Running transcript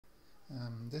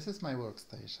This is my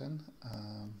workstation.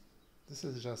 This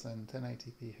is just an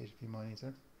 1080p HP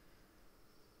monitor.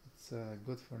 It's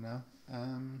good for now.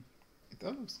 It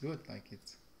all looks good, like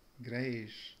it's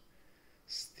grayish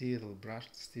steel,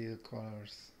 brushed steel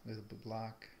colors with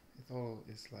black. It all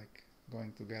is like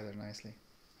going together nicely.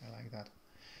 I like that.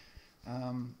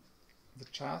 The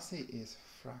chassis is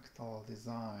Fractal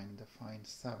Design Define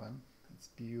 7. It's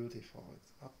beautiful.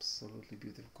 It's absolutely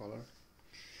beautiful color.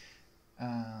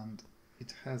 And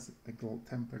it has a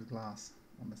tempered glass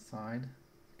on the side.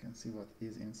 You can see what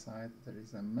is inside. There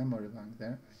is a memory bank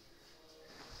there.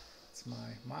 It's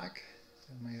my Mac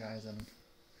and my Ryzen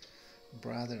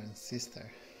brother and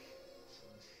sister.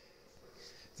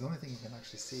 The only thing you can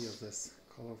actually see is this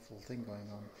colorful thing going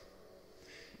on.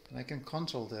 And I can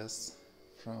control this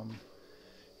from,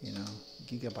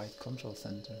 Gigabyte Control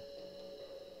Center.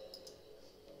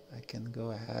 I can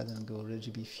go ahead and go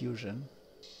RGB Fusion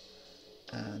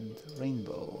and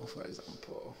Rainbow, for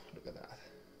example. Look at that.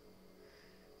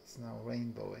 It's now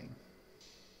rainbowing.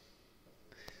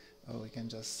 Or we can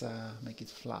just make it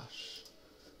flash.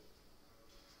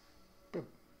 Boop,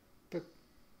 boop,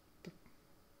 boop.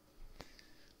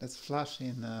 Let's flash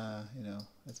in,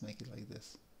 let's make it like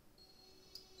this.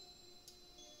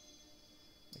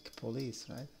 Like police,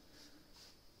 right?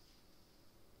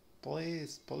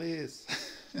 Police, police!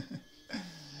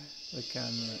 We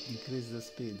can increase the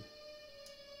speed.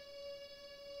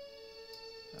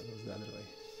 That was the other way.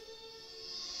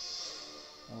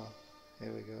 Oh,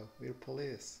 here we go. We're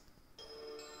police.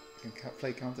 We can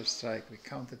play Counter-Strike. We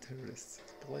counter terrorists.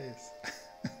 Police.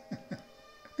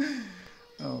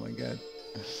 Oh my god.